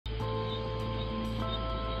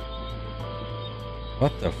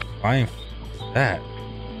What the flying f is that?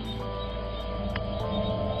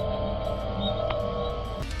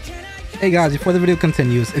 Hey guys, before the video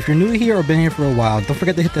continues, if you're new here or been here for a while, don't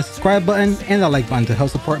forget to hit the subscribe button and the like button to help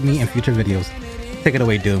support me in future videos. Take it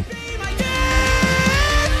away, dude.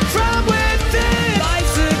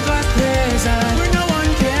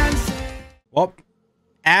 Well,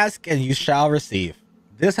 ask and you shall receive.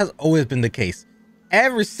 This has always been the case.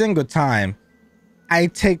 Every single time I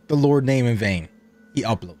take the Lord name in vain, he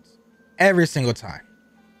uploads. Every single time.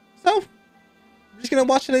 So, I'm just gonna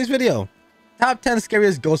watch today's video. Top 10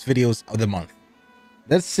 scariest ghost videos of the month.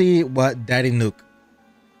 Let's see what Daddy Nuke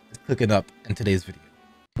is cooking up in today's video.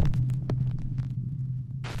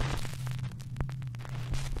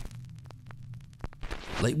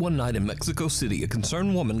 Late one night in Mexico City, a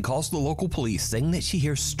concerned woman calls the local police saying that she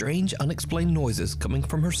hears strange, unexplained noises coming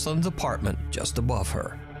from her son's apartment just above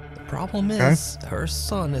her. The problem is, her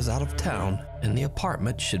son is out of town and the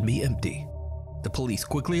apartment should be empty. The police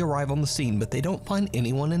quickly arrive on the scene, but they don't find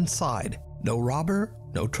anyone inside. No robber,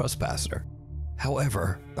 no trespasser.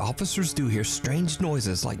 However, the officers do hear strange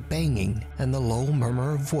noises like banging and the low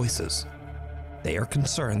murmur of voices. They are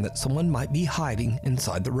concerned that someone might be hiding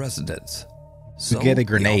inside the residence. So get a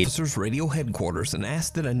grenade. The officers radio headquarters and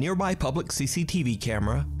ask that a nearby public CCTV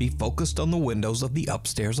camera be focused on the windows of the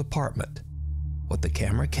upstairs apartment. What the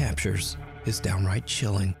camera captures is downright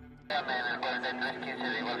chilling.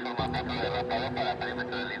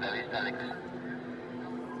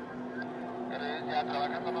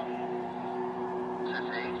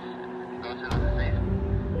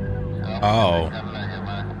 Oh.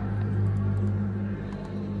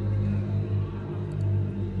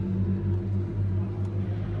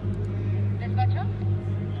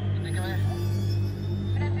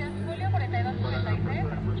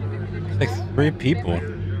 Like 3 people.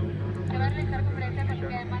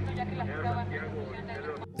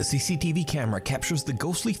 The CCTV camera captures the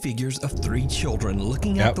ghostly figures of 3 children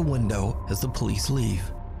looking out the window as the police leave.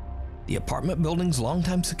 The apartment building's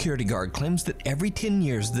longtime security guard claims that every 10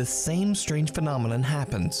 years this same strange phenomenon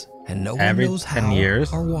happens, and no one knows how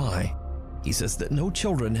or why. He says that no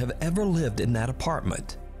children have ever lived in that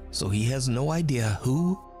apartment, so he has no idea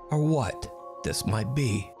who or what this might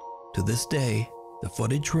be. To this day, the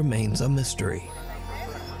footage remains a mystery.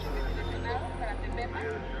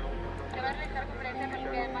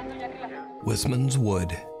 Wisman's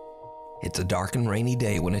Wood. It's a dark and rainy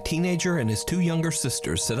day when a teenager and his 2 younger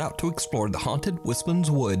sisters set out to explore the haunted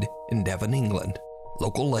Wisman's Wood in Devon, England.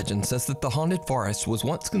 Local legend says that the haunted forest was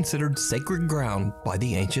once considered sacred ground by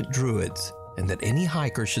the ancient Druids, and that any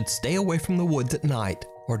hiker should stay away from the woods at night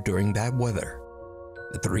or during bad weather.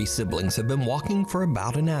 The 3 siblings have been walking for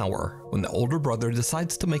about an hour when the older brother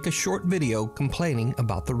decides to make a short video complaining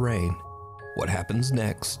about the rain. What happens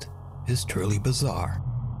next is truly bizarre.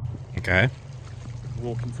 Okay.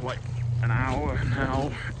 Walking for like an hour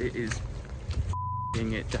now, it is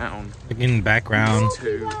f***ing it down. Like in background.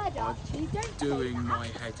 I'm doing my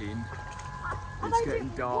head in. It's getting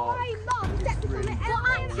dark. It's really cold.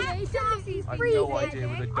 I have no idea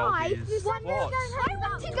where the dog is.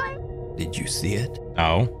 What? Did you see it?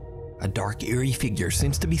 No. A dark, eerie figure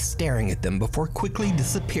seems to be staring at them before quickly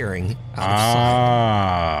disappearing out of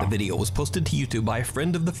sight. The video was posted to YouTube by a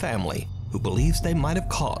friend of the family who believes they might have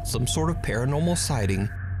caught some sort of paranormal sighting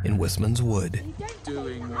in Wisman's Wood.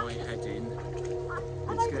 Doing my head in.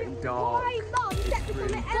 It's getting dark. It's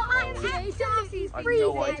really cold. I have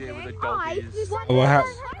no idea where the dog is.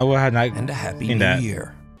 I would have not And a happy seen new that.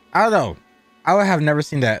 year. I don't know. I would have never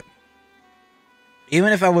seen that.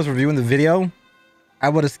 Even if I was reviewing the video, I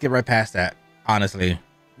would have skipped right past that, honestly.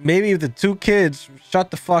 Maybe if the 2 kids shut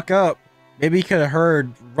the fuck up, maybe he could have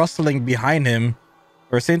heard rustling behind him.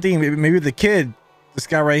 Or same thing, maybe the kid, this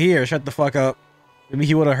guy right here, shut the fuck up. Maybe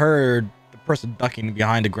he would have heard the person ducking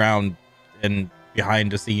behind the ground and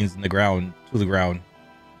behind the scenes in the ground, to the ground.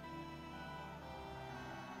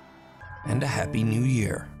 And a happy new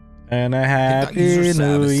year. And a happy User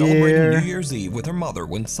Sav new is celebrating year. New Year's Eve with her mother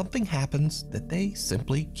when something happens that they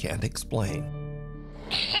simply can't explain.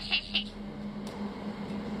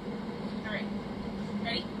 Alright.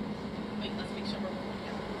 Ready? Wait, let's make sure we're moving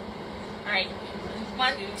together. Alright.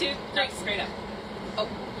 1, 2, 3, straight up. Oh.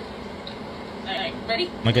 Alright, ready?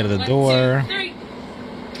 Look at the 1, door. 2, 3.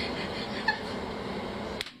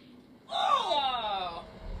 Oh!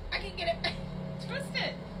 I can get it. Twist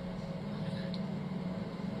it.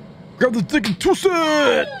 Grab the stick and twist it!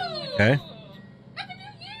 Okay. Happy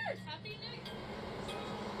New Year's! Happy New Year!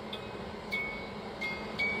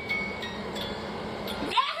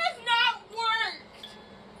 That has not worked!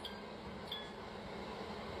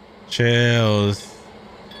 Chills.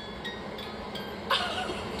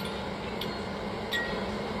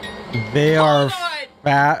 They are Okay.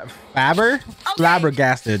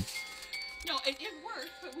 flabbergasted. No, it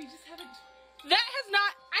worked, but we just haven't. That has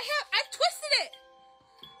not. I've twisted it.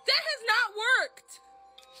 That has not worked.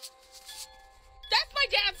 That's my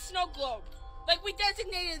dad's snow globe. Like, we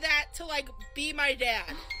designated that to, like, be my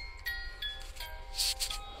dad.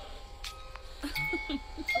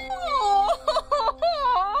 Oh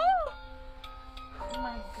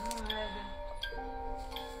my god.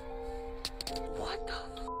 What the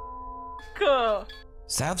f?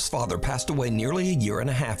 Sav's father passed away nearly a year and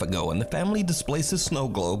a half ago, and the family displays his snow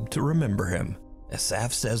globe to remember him. As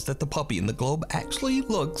Sav says that the puppy in the globe actually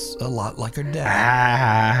looks a lot like her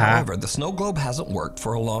dad. However, the snow globe hasn't worked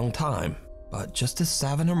for a long time. But just as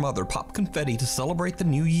Sav and her mother pop confetti to celebrate the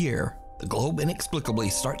new year, the globe inexplicably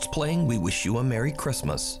starts playing We Wish You a Merry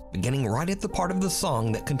Christmas, beginning right at the part of the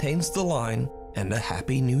song that contains the line, "And a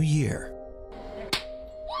Happy New Year."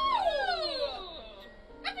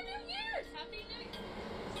 Happy New Year's! Happy New Year!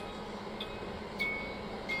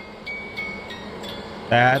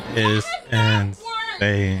 That is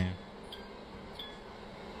insane.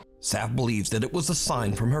 Sav believes that it was a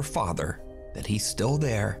sign from her father that he's still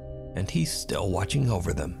there and he's still watching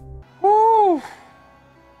over them. Woo.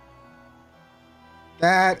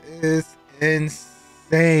 That is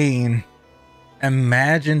insane.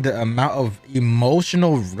 Imagine the amount of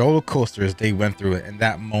emotional roller coasters they went through in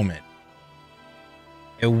that moment.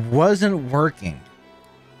 It wasn't working,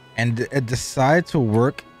 and it decided to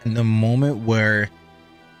work in the moment where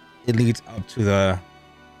it leads up to the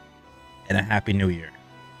 "and a Happy New Year."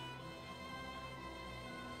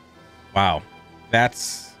 Wow,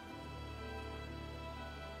 that's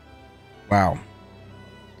wow.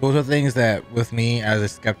 Those are things that, with me as a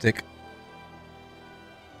skeptic,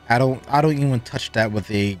 I don't even touch that with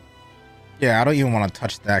I don't even want to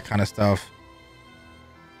touch that kind of stuff,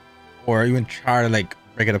 or even try to like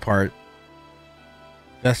break it apart.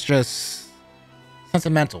 That's just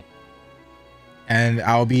sentimental, and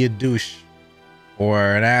I'll be a douche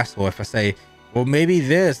or an asshole if I say, well, maybe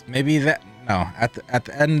this, maybe that. No, at the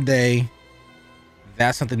end of the day,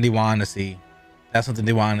 that's something they want to see. That's something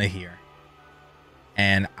they want to hear.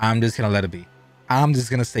 And I'm just going to let it be. I'm just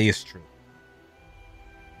going to say it's true.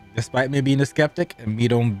 Despite me being a skeptic and me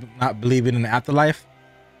not believing in the afterlife,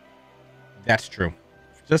 that's true.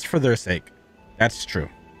 Just for their sake, that's true.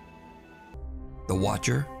 The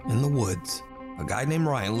Watcher in the Woods. A guy named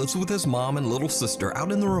Ryan lives with his mom and little sister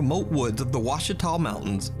out in the remote woods of the Ouachita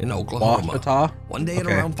Mountains in Oklahoma. Ouachita? One day at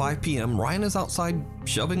around 5 p.m., Ryan is outside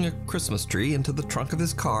shoving a Christmas tree into the trunk of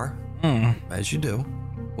his car, as you do,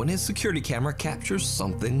 when his security camera captures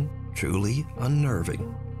something truly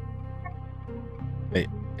unnerving. A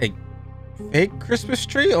fake Christmas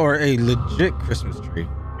tree or a legit Christmas tree?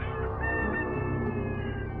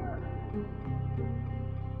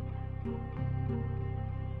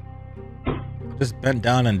 Just bent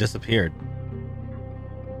down and disappeared.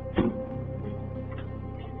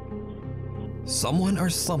 Someone or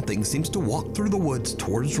something seems to walk through the woods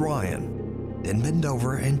towards Ryan, then bend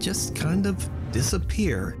over and just kind of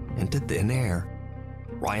disappear into thin air.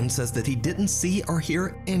 Ryan says that he didn't see or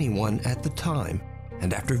hear anyone at the time,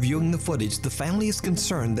 and after viewing the footage, the family is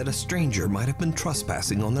concerned that a stranger might have been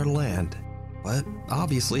trespassing on their land. But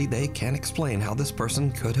obviously, they can't explain how this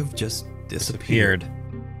person could have just disappeared.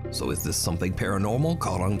 So is this something paranormal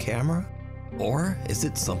caught on camera? Or is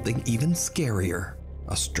it something even scarier?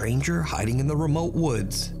 A stranger hiding in the remote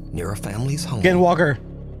woods near a family's home. Skinwalker.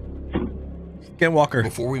 Skinwalker.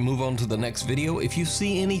 Before we move on to the next video, if you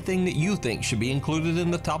see anything that you think should be included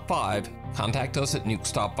in the top 5, contact us at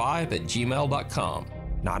nukestop5@gmail.com.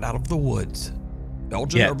 Not out of the woods.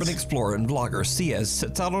 Belgian urban explorer and vlogger Ciaz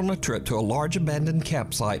sets out on a trip to a large abandoned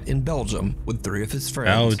campsite in Belgium with 3 of his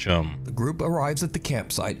friends. The group arrives at the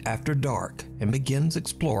campsite after dark and begins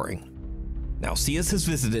exploring. Now, Ciaz has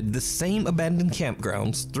visited the same abandoned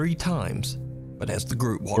campgrounds 3 times, but as the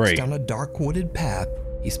group walks down a dark wooded path,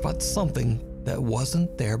 he spots something that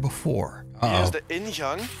wasn't there before. Hier is de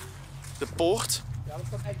ingang, de poort.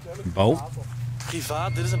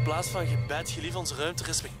 Privaat, dit is een plaats van gebed. Gelief onze ruimte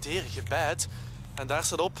respecteren, gebed. En daar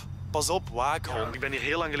staat op, pas op, waakhond. Ik ben hier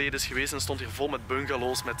heel lang geleden eens geweest en stond hier vol met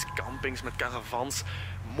bungalows, met campings, met caravans,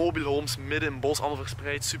 mobile homes, midden in het bos, allemaal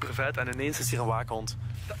verspreid, super vet. En ineens is hier een waakhond.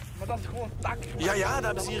 Maar dat is gewoon tak. Ja, dat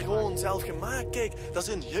hebben ze hier gewoon zelf gemaakt. Kijk, dat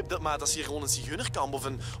is dat is hier gewoon een zigeunerkamp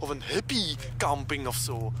of een hippie camping of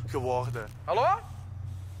zo geworden. Hallo?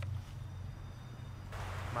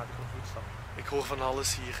 Maak ik een voetstap. Ik hoor van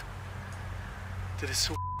alles hier. Dit is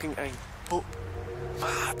zo fucking eng. Oh,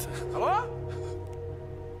 wat? Hallo?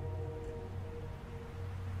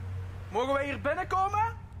 Mogen wij hier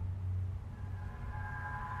binnenkomen?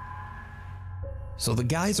 So the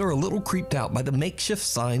guys are a little creeped out by the makeshift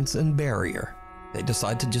signs and barrier. They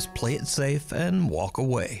decide to just play it safe and walk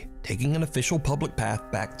away, taking an official public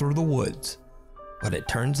path back through the woods. But it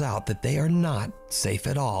turns out that they are not safe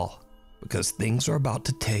at all, because things are about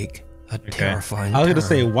to take a terrifying I was gonna turn.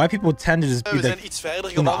 say, why people tend to just be like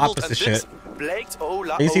doing the opposite shit.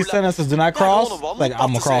 You see sign that says do not cross, like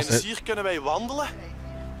I'm gonna cross it. Dus hier kunnen wij wandelen.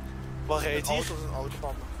 Wat rijdt hier?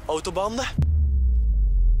 Autobanden.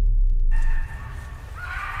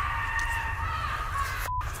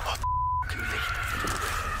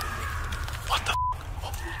 Wat de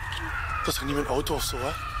Dat is toch niet mijn auto of zo,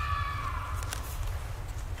 hè?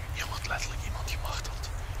 Hier wordt letterlijk iemand gemarteld.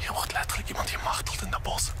 Hier wordt letterlijk iemand gemarteld in dat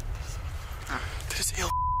bos. Dit is heel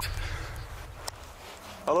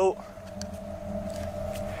Hallo?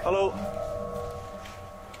 Hallo?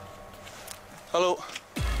 Hallo?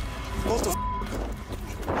 What the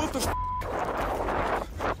What the Is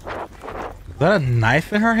that a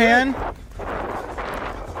knife in her hand?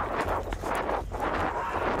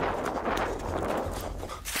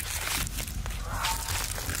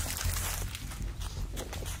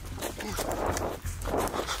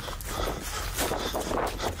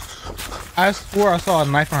 I swore I saw a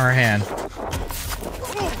knife in her hand.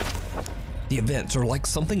 The events are like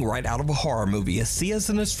something right out of a horror movie as Ciaz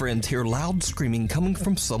and his friends hear loud screaming coming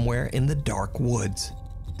from somewhere in the dark woods.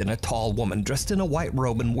 Then a tall woman dressed in a white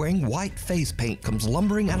robe and wearing white face paint comes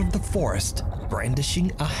lumbering out of the forest,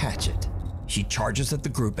 brandishing a hatchet. She charges at the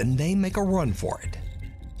group and they make a run for it.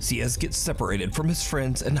 Ciaz gets separated from his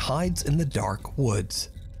friends and hides in the dark woods.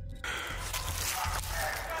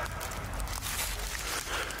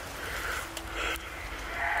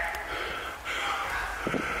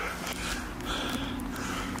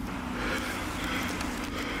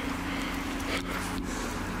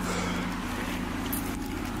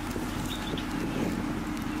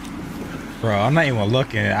 Bro, I'm not even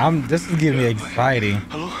looking. This is giving me anxiety.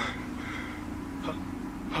 Hallo?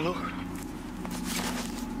 Hallo?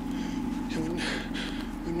 Je moet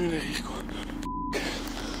nu naar hier komen.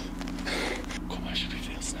 Kom alsjeblieft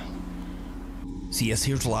heel snel. Ciaz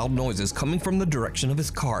hears loud noises coming from the direction of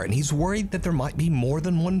his car and he's worried that there might be more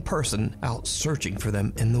than one person out searching for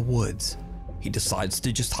them in the woods. He decides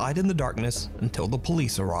to just hide in the darkness until the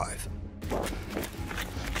police arrive.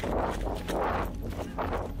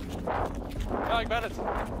 Ja, ik ben het.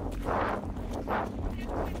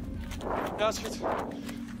 Ja, is goed.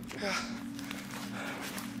 Ja.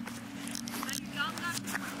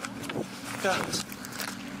 Ja.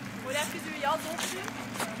 Moet even uw jas open doen.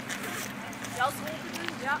 Jas open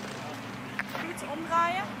doen, ja. Goed,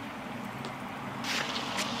 omdraaien.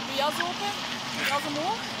 Uw jas open. Jas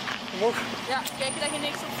omhoog. Omhoog. Ja, kijken dat je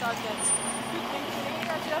niks op staat hebt. Goed, denk je mee,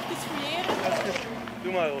 gaat je even fouilleren. Ja, is goed.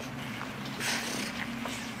 Doe maar, hoor.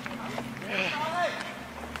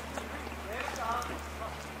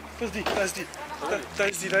 Dat is die, dat is die. Dat is die, dat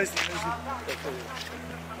is die, dat is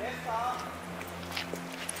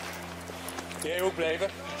die. Jij ook blijven.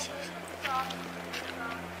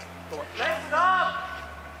 Kom maar. Blijf staan!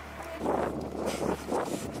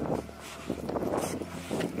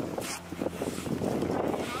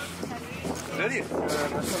 Ready?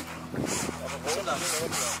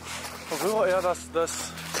 Van vroeger, ja, dat is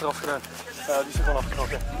eraf gedaan. Ja, die is er van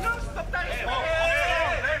afgetrokken.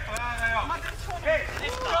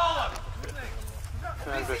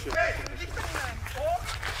 Ja, een beetje.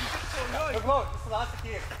 Gewoon, dat is de laatste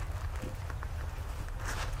keer.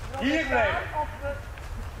 Hier blijven.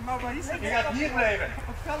 Je gaat hier blijven.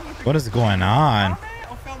 What is going on?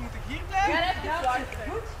 Ofwel moet ik hier blijven. Ja,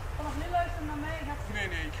 goed. Vanaf nu luisteren naar mij.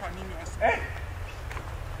 Nee, ik ga niet luisteren. Hé!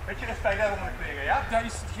 Beetje respect hebben voor de kleren, ja? Dat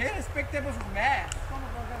is geen respect hebben voor mij.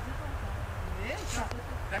 Nee,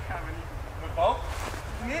 dat gaan we niet doen. Mevrouw?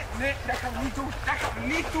 Nee, dat gaan we niet doen. Dat gaan we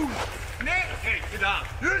niet doen. Nee. Oké, gedaan.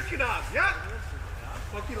 Nu is het gedaan, ja?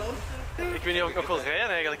 Pak die land. Ik weet niet of ik nog wil rijden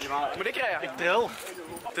eigenlijk. Moet ik rijden? Ik drill.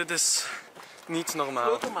 Dit is niet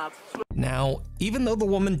normaal. Now, even though the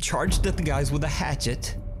woman charged at the guys with a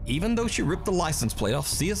hatchet, even though she ripped the license plate off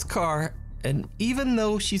Ciaz's car, and even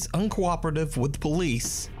though she's uncooperative with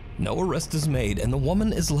police, no arrest is made and the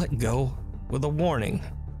woman is let go with a warning.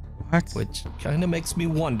 What? Which kind of makes me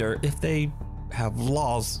wonder if they have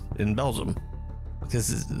laws in Belgium.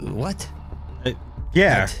 Because, what?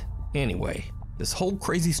 Yeah. But anyway, this whole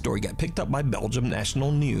crazy story got picked up by Belgium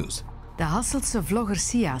National News. De Hasseltse vlogger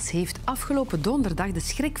Ciaz heeft afgelopen donderdag de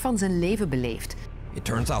schrik van zijn leven beleefd. It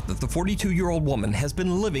turns out that the 42-year-old woman has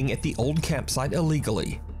been living at the old campsite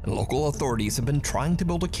illegally, and local authorities have been trying to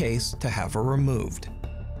build a case to have her removed.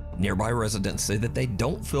 Nearby residents say that they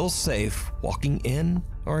don't feel safe walking in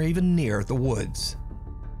or even near the woods.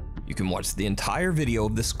 You can watch the entire video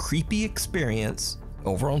of this creepy experience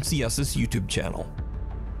over on CS's YouTube channel.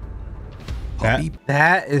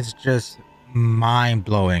 That is just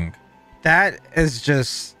mind-blowing. That is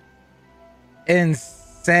just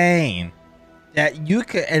insane. That you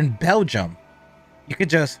could, in Belgium, you could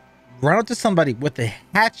just run up to somebody with a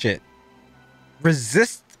hatchet,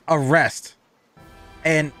 resist arrest,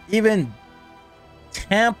 and even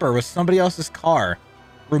tamper with somebody else's car,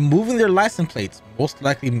 removing their license plates, most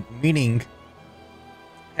likely meaning,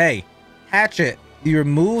 hey, hatchet, you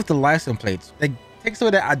remove the license plates. It takes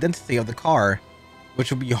away the identity of the car, which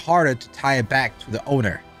will be harder to tie it back to the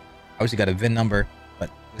owner. Obviously got a VIN number, but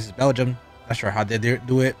this is Belgium. Not sure how they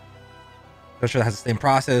do it. Not sure it has the same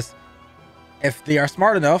process. If they are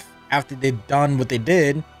smart enough, after they've done what they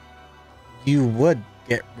did, you would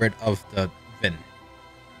get rid of the VIN.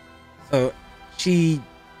 So she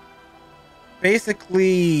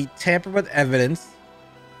basically tampered with evidence,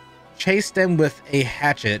 chased them with a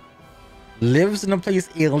hatchet, lives in a place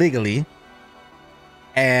illegally,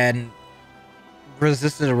 and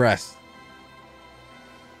resisted arrest.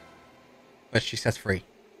 But she's set free.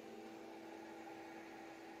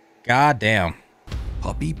 God damn.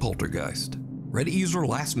 Puppy poltergeist. Reddit user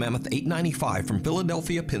Last Mammoth 895 from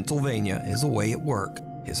Philadelphia, Pennsylvania is away at work.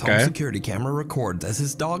 His home security camera records as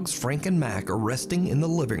his dogs Frank and Mac are resting in the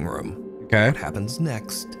living room. What happens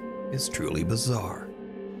next is truly bizarre.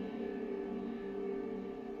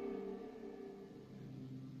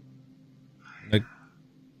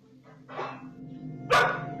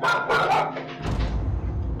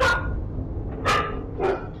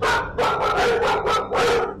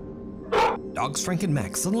 Dogs Frank and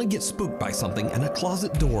Mac suddenly get spooked by something and a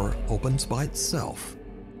closet door opens by itself.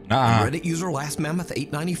 Reddit user Last Mammoth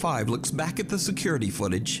 895 looks back at the security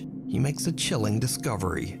footage. He makes a chilling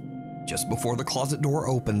discovery. Just before the closet door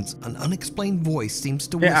opens, an unexplained voice seems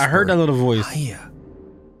to whisper, I heard that little voice. Hiya.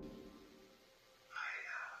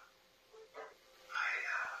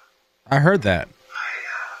 I heard that.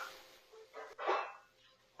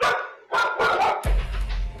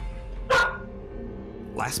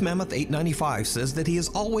 Last Mammoth 895 says that he has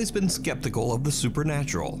always been skeptical of the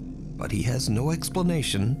supernatural, but he has no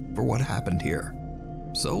explanation for what happened here.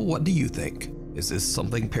 So what do you think? Is this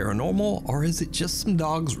something paranormal, or is it just some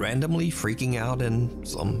dogs randomly freaking out and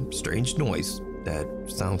some strange noise that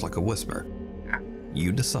sounds like a whisper?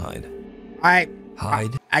 You decide. I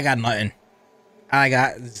got nothing. I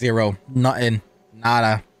got zero. Nothing.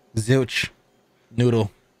 Nada. Zilch.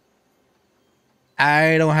 Noodle.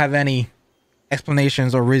 I don't have any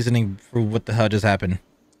explanations or reasoning for what the hell just happened.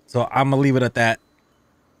 So I'm gonna leave it at that.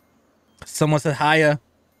 Someone said hiya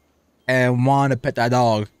and wanted to pet that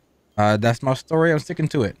dog. That's my story. I'm sticking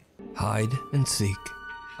to it. Hide and seek.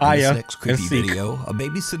 Hiya In this next creepy and seek. video, a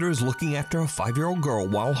babysitter is looking after a 5-year-old girl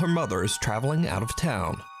while her mother is traveling out of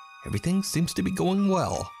town. Everything seems to be going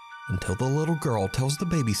well until the little girl tells the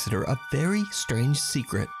babysitter a very strange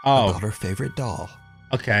secret about her favorite doll.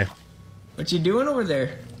 Okay. What you doing over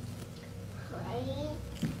there?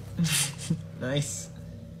 Nice.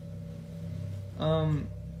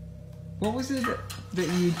 What was it that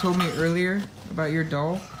you told me earlier about your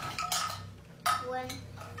doll? When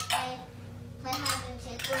I play hide and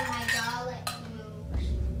seek with my doll, it moves.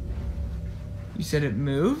 You said it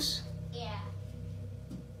moves? Yeah.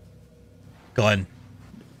 Go ahead.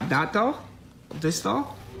 That doll? This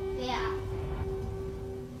doll? Yeah.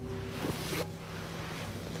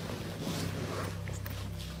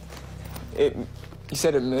 You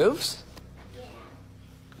said it moves? Yeah.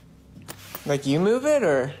 Like you move it,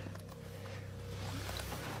 or?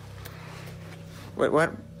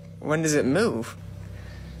 What? When does it move?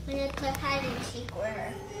 When you play hide and seek with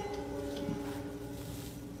her.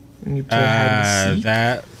 When you play hide and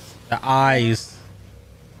seek? The eyes.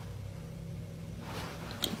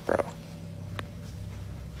 Bro.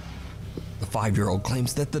 The 5-year-old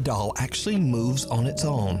claims that the doll actually moves on its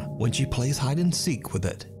own when she plays hide and seek with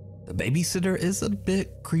it. The babysitter is a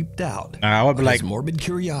bit creeped out. I would be like, his morbid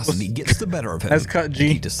curiosity gets the better of him. Let's cut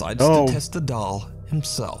G. He decides to test the doll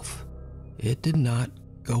himself. It did not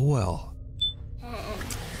go well.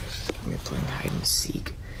 We're playing hide and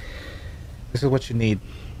seek. This is what you need.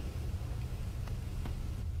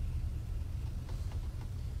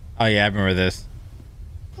 Oh yeah, I remember this.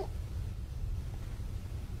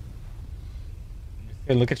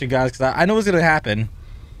 Okay, look at you guys, because I know what's gonna happen.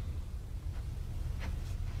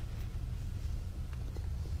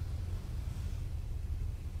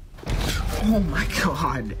 Oh my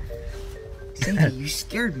god. Sandy, you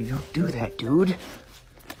scared me. Don't do that, dude.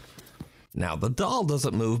 Now, the doll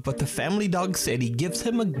doesn't move, but the family dog Sadie gives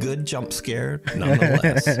him a good jump scare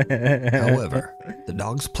nonetheless. However, the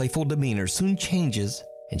dog's playful demeanor soon changes,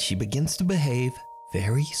 and she begins to behave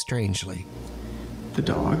very strangely. The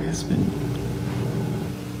dog has been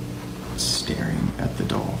staring at the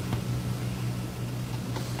doll.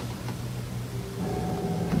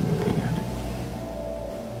 Looking at it.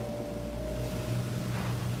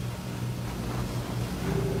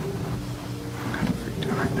 I'm kind of freaked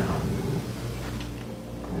out right now.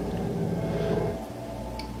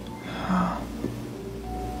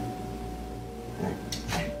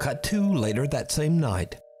 Cut to later that same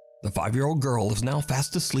night. The 5-year-old girl is now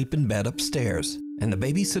fast asleep in bed upstairs, and the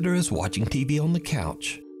babysitter is watching TV on the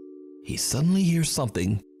couch. He suddenly hears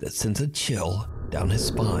something that sends a chill down his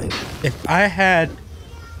spine. If I had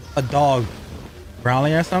a dog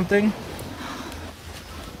growling at something,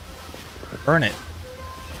 burn it.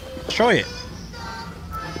 Show it.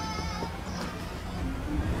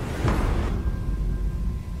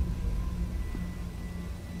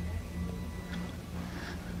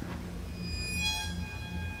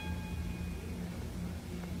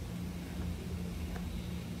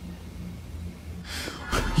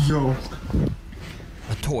 Yo.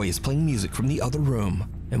 A toy is playing music from the other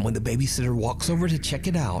room, and when the babysitter walks over to check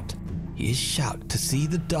it out, he is shocked to see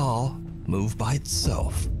the doll move by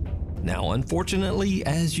itself. Now, unfortunately,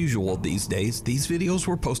 as usual these days, these videos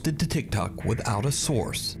were posted to TikTok without a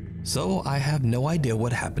source, so I have no idea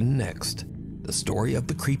what happened next. The story of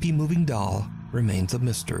the creepy moving doll remains a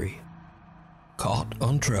mystery. Caught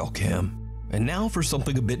on trail cam. And now for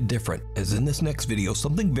something a bit different, as in this next video,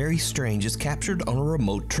 something very strange is captured on a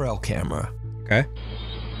remote trail camera. Okay.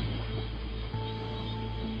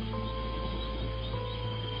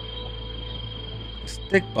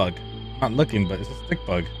 Stick bug. I'm not looking, but it's a stick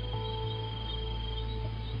bug.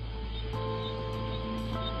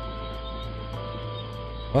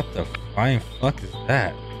 What the flying fuck is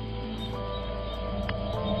that?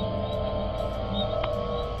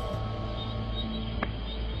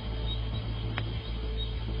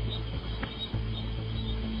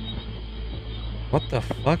 What the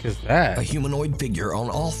fuck is that? A humanoid figure on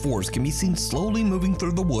all fours can be seen slowly moving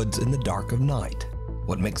through the woods in the dark of night.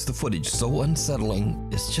 What makes the footage so unsettling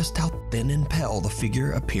is just how thin and pale the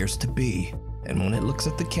figure appears to be, and when it looks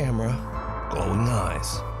at the camera, glowing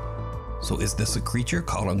eyes. So is this a creature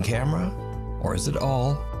caught on camera, or is it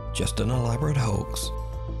all just an elaborate hoax?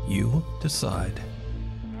 You decide.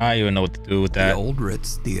 I don't even know what to do with that. The Old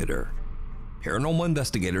Ritz Theater. Paranormal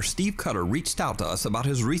investigator Steve Cutter reached out to us about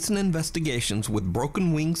his recent investigations with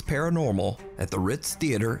Broken Wings Paranormal at the Ritz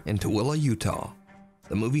Theater in Tooele, Utah.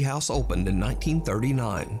 The movie house opened in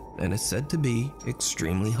 1939 and is said to be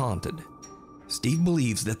extremely haunted. Steve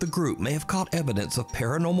believes that the group may have caught evidence of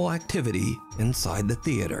paranormal activity inside the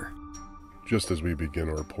theater. Just as we begin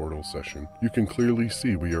our portal session, you can clearly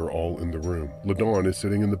see we are all in the room. LaDawn is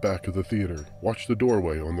sitting in the back of the theater. Watch the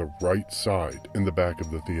doorway on the right side in the back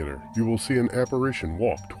of the theater. You will see an apparition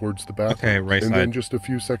walk towards the bathroom. Okay, right and side. then just a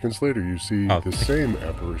few seconds later, you see the same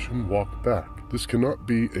apparition walk back. This cannot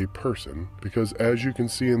be a person because, as you can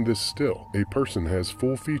see in this still, a person has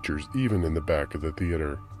full features even in the back of the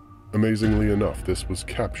theater. Amazingly enough, this was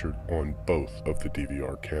captured on both of the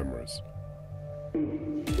DVR cameras.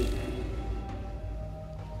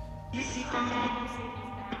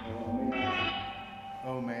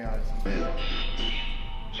 Oh man.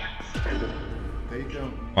 They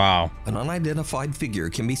don't. Wow. An unidentified figure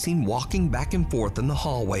can be seen walking back and forth in the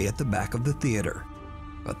hallway at the back of the theater.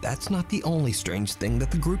 But that's not the only strange thing that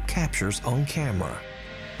the group captures on camera.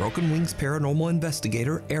 Broken Wings paranormal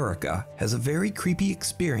investigator Erica has a very creepy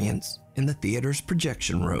experience in the theater's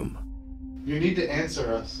projection room. You need to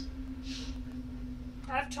answer us.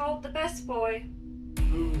 I've told the best boy.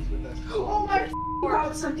 Who is the best? Oh my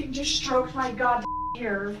god, something just stroked my god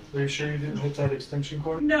hair. Are you sure you didn't hit that extension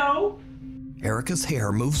cord? No. Erica's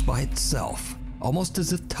hair moves by itself, almost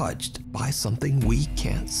as if touched by something we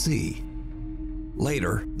can't see.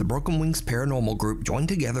 Later, the Broken Wings paranormal group join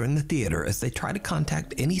together in the theater as they try to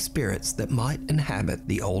contact any spirits that might inhabit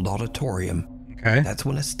the old auditorium. Okay. That's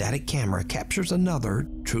when a static camera captures another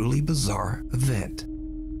truly bizarre event.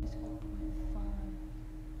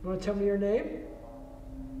 You want to tell me your name?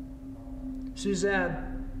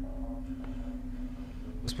 Suzanne.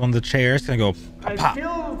 This one of the chairs gonna go pop, I pop.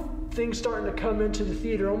 feel things starting to come into the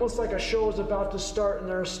theater, almost like a show is about to start and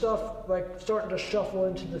there's stuff like starting to shuffle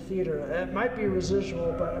into the theater. It might be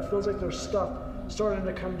residual, but it feels like there's stuff starting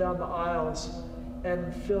to come down the aisles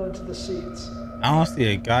and fill into the seats. I don't see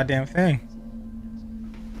a goddamn thing.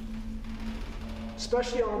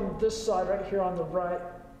 Especially on this side right here on the right.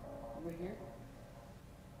 Over here?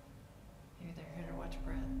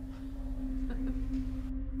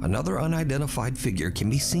 another unidentified figure can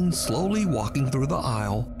be seen slowly walking through the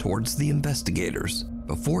aisle towards the investigators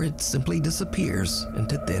before it simply disappears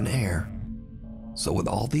into thin air. So with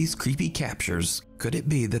all these creepy captures, could it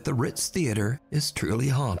be that the Ritz Theater is truly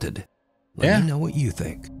haunted? Let me know what you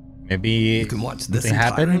think. Maybe you can watch this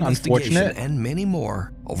entire investigation and many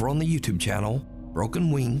more over on the YouTube channel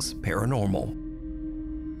Broken Wings Paranormal.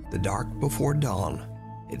 The Dark Before Dawn.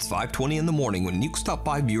 It's 5:20 in the morning when Nuke's Top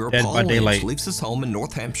 5 viewer Paul Lynch leaves his home in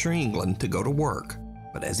North Hampshire, England to go to work.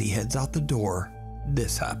 But as he heads out the door,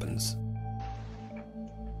 this happens.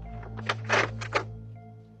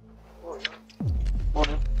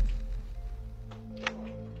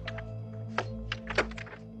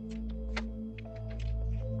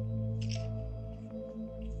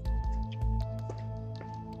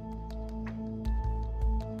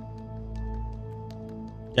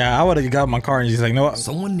 Yeah, I would have got in my car and he's like, no.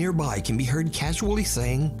 Someone nearby can be heard casually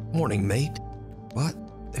saying, "Morning, mate." But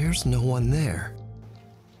there's no one there.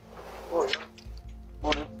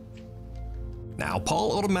 Now,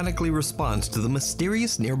 Paul automatically responds to the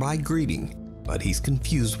mysterious nearby greeting, but he's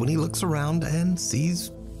confused when he looks around and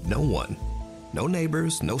sees no one. No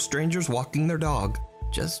neighbors, no strangers walking their dog,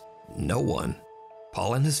 just no one.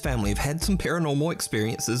 Paul and his family have had some paranormal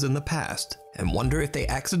experiences in the past and wonder if they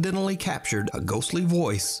accidentally captured a ghostly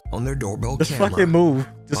voice on their doorbell camera. Just fucking move.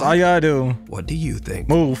 Just all you gotta do. What do you think?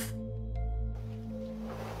 Move.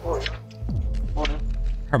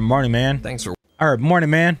 Her morning, man. Thanks for. I heard morning,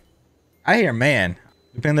 man. I hear man.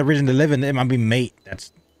 Depending on the region they live in, it might be mate.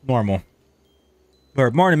 That's normal.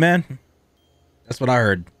 But morning, man. That's what I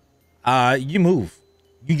heard. You move.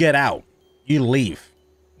 You get out. You leave.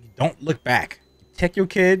 You don't look back. Take your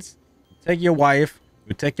kids, take your wife,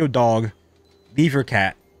 you take your dog, leave your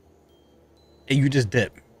cat, and you just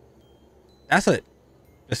dip. That's it.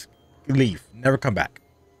 Just leave. Never come back.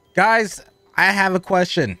 Guys, I have a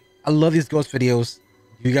question. I love these ghost videos.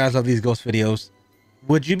 You guys love these ghost videos.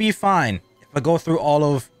 Would you be fine if I go through all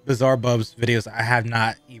of Bizarre Bub's videos I have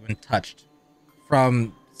not even touched?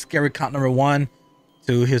 From Scary Comp number 1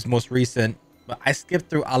 to his most recent, but I skipped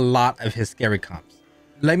through a lot of his Scary Comps.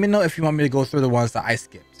 Let me know if you want me to go through the ones that I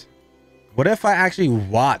skipped. What if I actually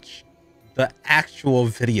watch the actual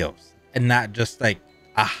videos and not just like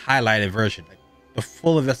a highlighted version, like the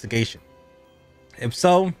full investigation? If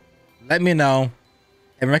so, let me know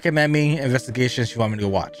and recommend me investigations you want me to go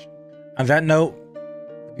watch. On that note,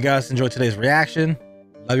 if you guys enjoyed today's reaction,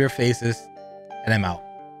 love your faces, and I'm out.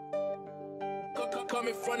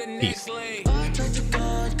 Peace.